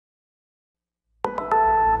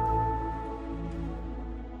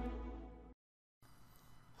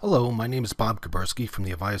Hello, my name is Bob Kuberski from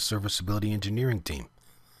the Avaya Serviceability Engineering team.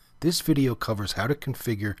 This video covers how to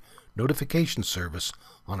configure notification service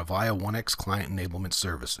on Avaya 1X client enablement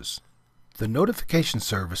services. The notification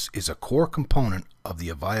service is a core component of the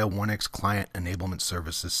Avaya 1X client enablement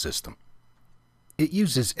services system. It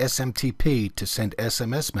uses SMTP to send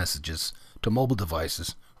SMS messages to mobile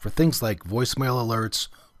devices for things like voicemail alerts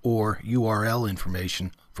or URL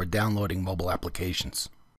information for downloading mobile applications.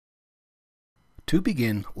 To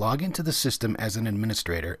begin, log into the system as an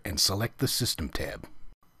administrator and select the System tab.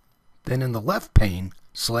 Then in the left pane,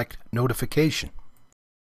 select Notification.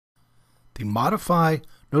 The Modify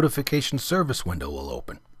Notification Service window will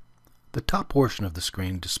open. The top portion of the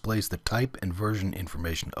screen displays the type and version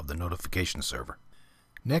information of the notification server.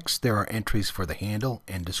 Next, there are entries for the handle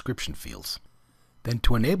and description fields. Then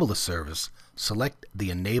to enable the service, select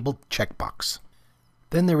the Enabled checkbox.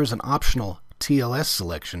 Then there is an optional TLS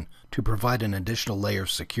selection to provide an additional layer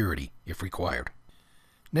of security if required.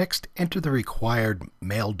 Next, enter the required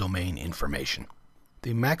mail domain information.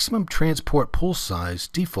 The maximum transport pool size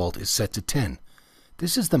default is set to 10.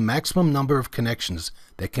 This is the maximum number of connections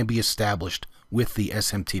that can be established with the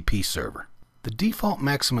SMTP server. The default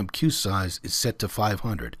maximum queue size is set to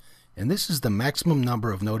 500, and this is the maximum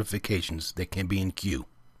number of notifications that can be in queue.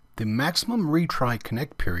 The maximum retry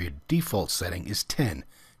connect period default setting is 10,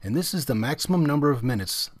 and this is the maximum number of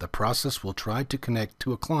minutes the process will try to connect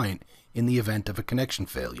to a client in the event of a connection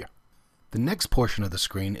failure. The next portion of the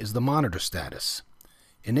screen is the monitor status.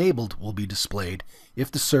 Enabled will be displayed if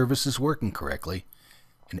the service is working correctly.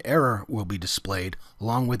 An error will be displayed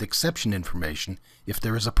along with exception information if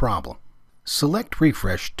there is a problem. Select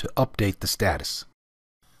Refresh to update the status.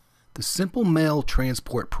 The Simple Mail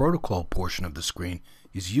Transport Protocol portion of the screen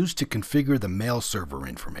is used to configure the mail server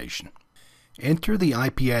information. Enter the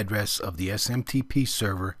IP address of the SMTP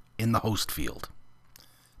server in the host field.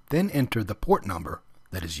 Then enter the port number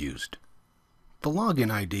that is used. The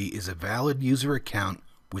login ID is a valid user account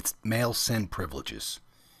with mail send privileges.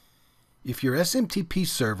 If your SMTP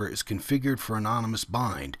server is configured for anonymous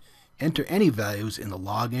bind, enter any values in the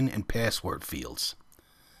login and password fields.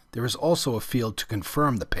 There is also a field to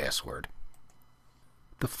confirm the password.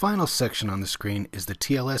 The final section on the screen is the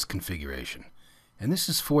TLS configuration, and this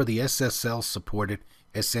is for the SSL-supported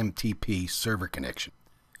SMTP server connection.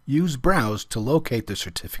 Use Browse to locate the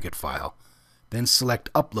certificate file, then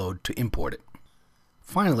select Upload to import it.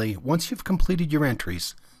 Finally, once you've completed your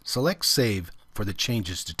entries, select Save for the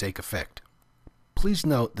changes to take effect. Please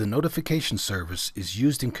note the notification service is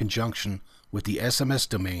used in conjunction with the SMS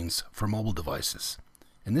domains for mobile devices,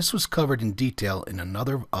 and this was covered in detail in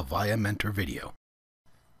another Avaya Mentor video.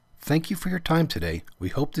 Thank you for your time today. We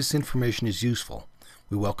hope this information is useful.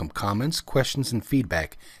 We welcome comments, questions, and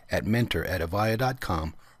feedback at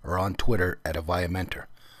mentor@avaya.com or on Twitter @AvayaMentor.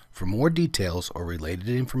 For more details or related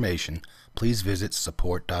information, please visit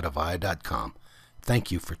support.avaya.com.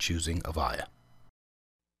 Thank you for choosing Avaya.